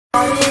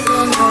Hey,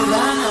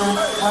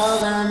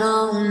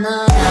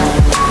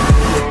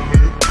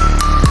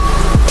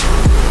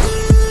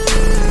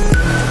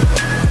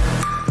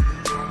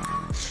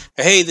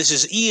 this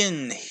is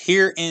Ian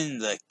here in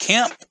the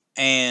camp,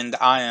 and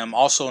I am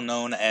also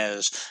known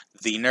as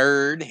the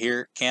Nerd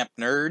here at Camp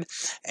Nerd,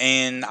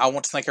 and I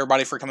want to thank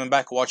everybody for coming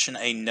back watching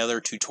another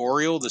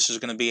tutorial. This is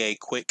going to be a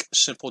quick,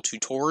 simple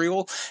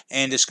tutorial,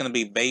 and it's going to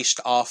be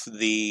based off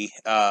the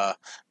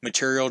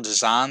material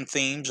design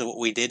themes of what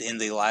we did in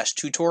the last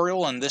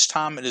tutorial, and this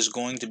time it is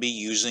going to be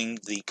using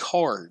the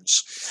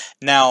cards.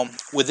 Now,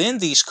 within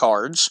these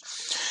cards,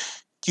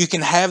 you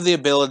can have the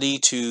ability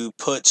to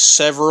put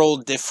several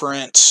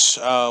different,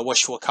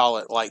 what you will call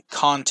it, like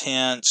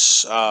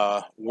contents,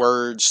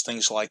 words,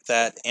 things like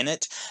that in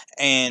it.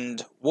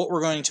 And what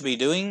we're going to be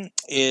doing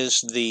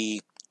is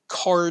the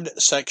card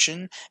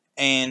section.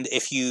 And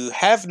if you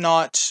have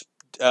not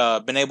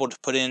been able to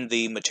put in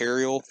the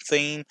material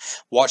theme,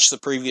 watch the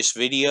previous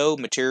video,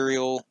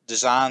 material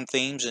design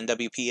themes in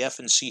WPF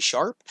and C#,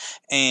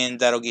 and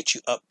that'll get you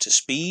up to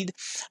speed.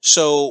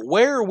 So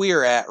where we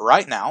are at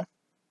right now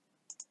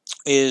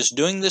is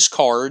doing this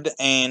card,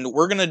 and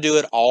we're going to do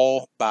it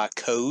all by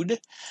code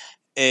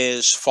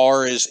as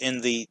far as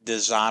in the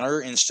designer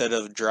instead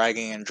of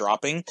dragging and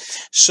dropping.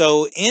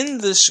 So in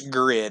this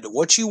grid,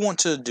 what you want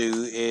to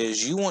do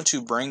is you want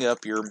to bring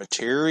up your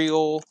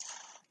material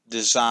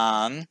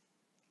design.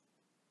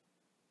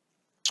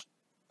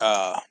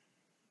 Well,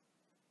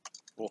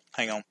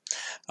 hang on.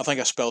 I think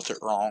I spelled it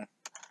wrong.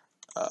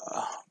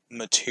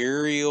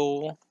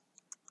 Material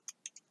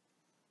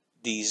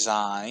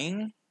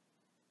design.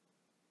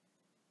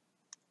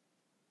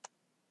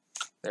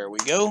 There we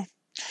go.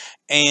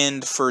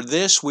 And for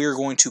this, we're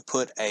going to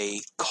put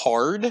a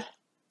card.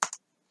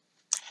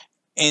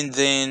 And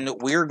then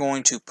we're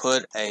going to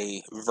put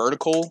a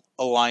vertical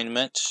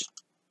alignment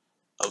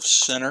of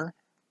center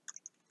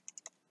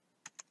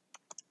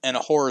and a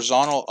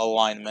horizontal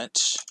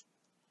alignment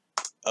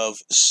of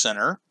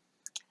center.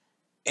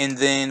 And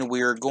then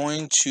we're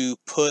going to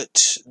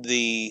put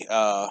the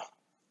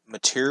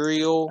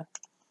material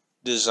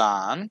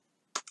design.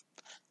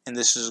 And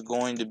this is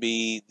going to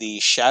be the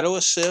shadow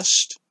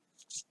assist,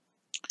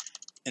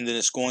 and then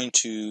it's going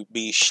to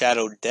be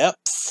shadow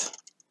depth,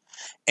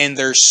 and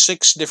there's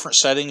 6 different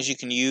settings you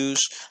can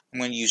use.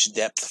 I'm going to use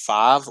depth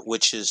 5,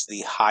 which is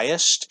the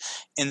highest,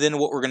 and then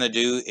what we're going to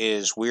do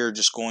is we're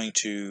just going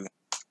to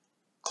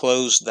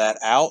close that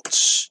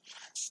out,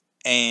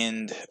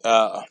 and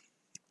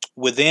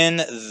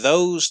within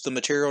those, the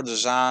material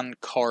design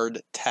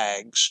card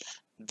tags,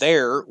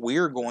 there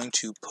we're going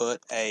to put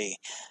a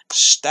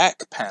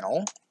stack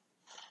panel.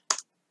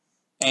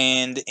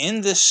 And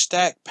in this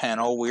stack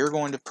panel, we're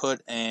going to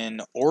put an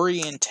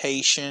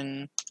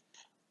orientation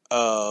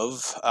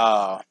of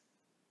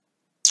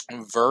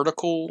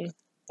vertical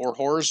or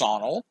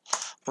horizontal.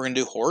 We're going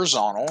to do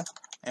horizontal,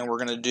 and we're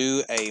going to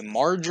do a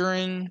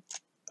margin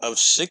of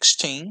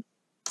 16.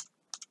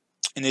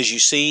 And as you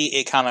see,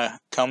 it kind of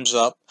comes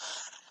up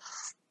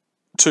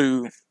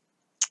to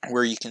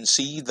where you can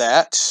see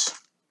that.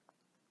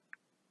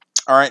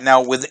 All right,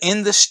 now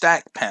within the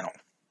stack panel,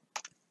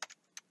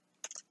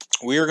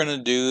 we are going to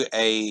do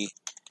a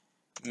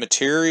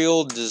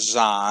material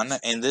design,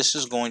 and this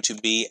is going to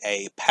be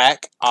a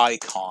pack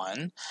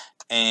icon,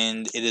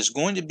 and it is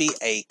going to be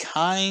a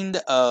kind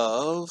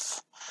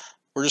of,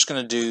 we're just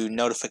going to do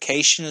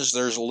notifications.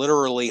 There's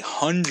literally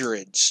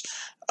hundreds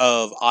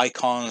of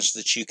icons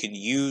that you can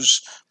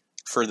use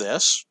for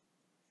this.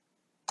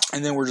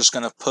 And then we're just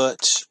going to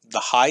put the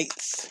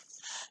height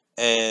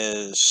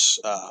as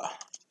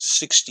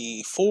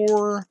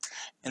 64,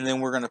 and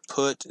then we're going to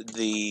put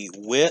the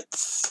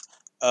width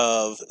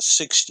of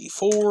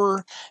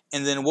 64,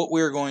 and then what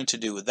we're going to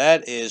do with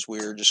that is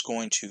we're just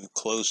going to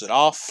close it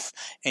off,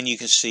 and you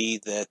can see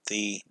that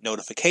the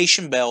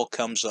notification bell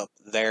comes up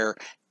there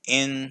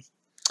in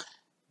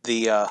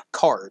the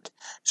card.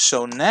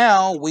 So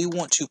now we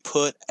want to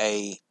put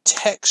a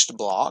text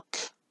block,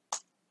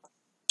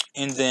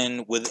 and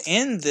then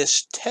within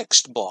this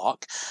text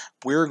block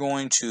we're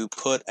going to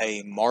put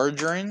a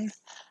margin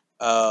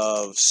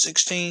of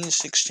 16,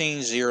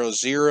 16, 0,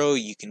 0.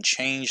 You can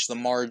change the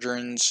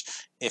margins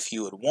if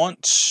you would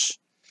want.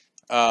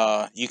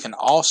 You can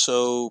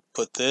also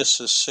put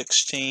this as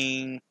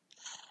 16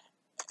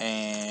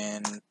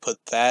 and put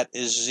that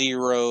as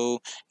 0.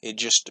 It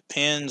just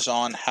depends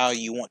on how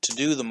you want to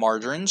do the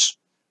margins.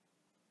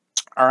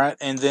 Alright,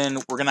 and then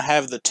we're going to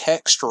have the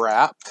text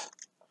wrap.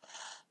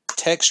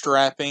 Text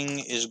wrapping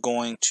is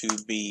going to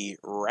be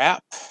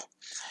wrap.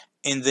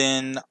 And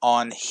then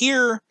on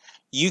here,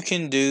 you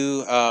can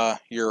do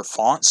your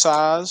font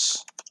size.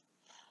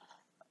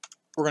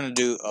 We're going to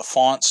do a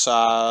font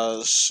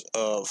size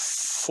of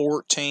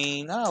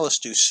 14. Let's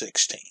do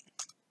 16.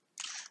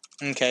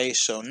 Okay,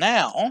 so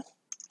now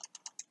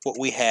what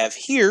we have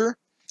here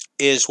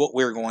is what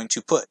we're going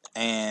to put.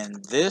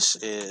 And this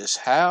is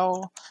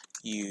how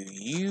you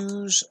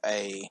use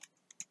a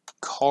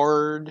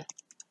card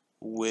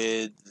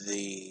with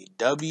the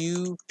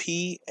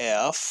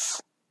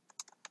WPF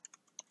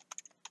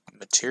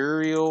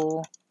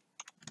material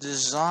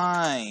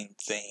design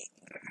thing,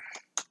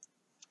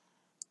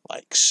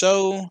 like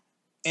so.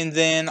 And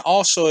then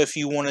also, if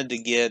you wanted to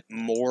get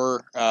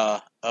more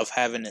of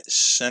having it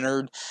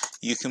centered,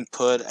 you can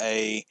put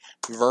a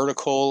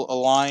vertical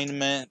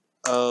alignment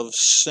of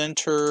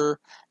center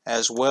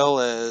as well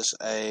as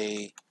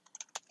a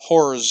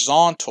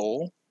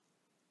horizontal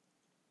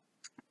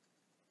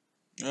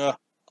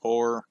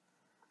horizontal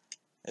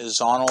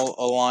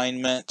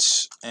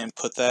alignment and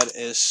put that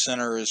as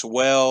center as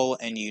well,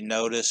 and you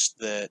notice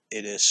that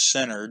it is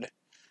centered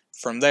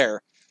from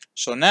there.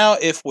 So now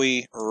if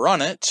we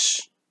run it,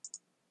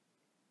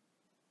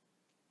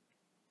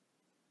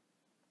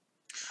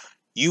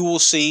 you will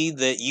see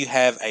that you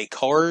have a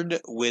card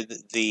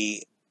with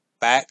the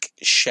back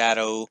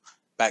shadow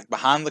back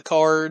behind the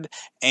card.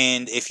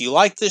 And if you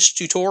like this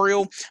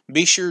tutorial,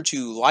 be sure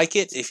to like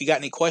it. If you got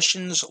any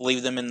questions,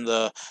 leave them in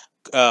the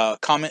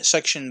comment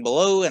section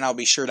below, and I'll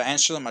be sure to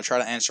answer them. I try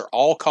to answer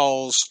all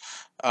calls.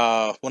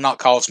 Well, not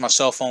calls. My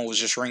cell phone was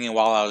just ringing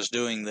while I was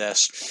doing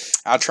this.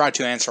 I try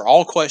to answer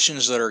all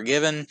questions that are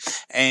given.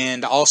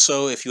 And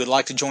also, if you would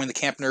like to join the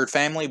Camp Nerd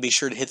family, be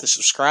sure to hit the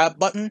subscribe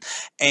button.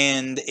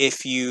 And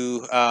if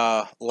you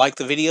like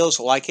the videos,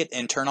 like it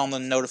and turn on the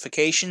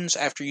notifications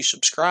after you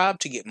subscribe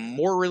to get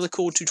more really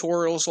cool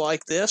tutorials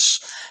like this.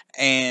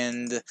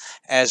 And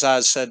as I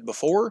said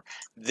before,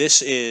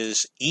 this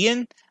is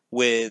Ian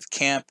with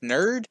Camp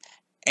Nerd,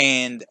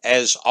 and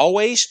as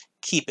always,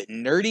 keep it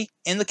nerdy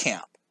in the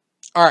camp.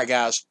 Alright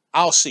guys,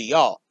 I'll see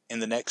y'all in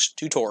the next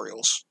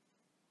tutorials.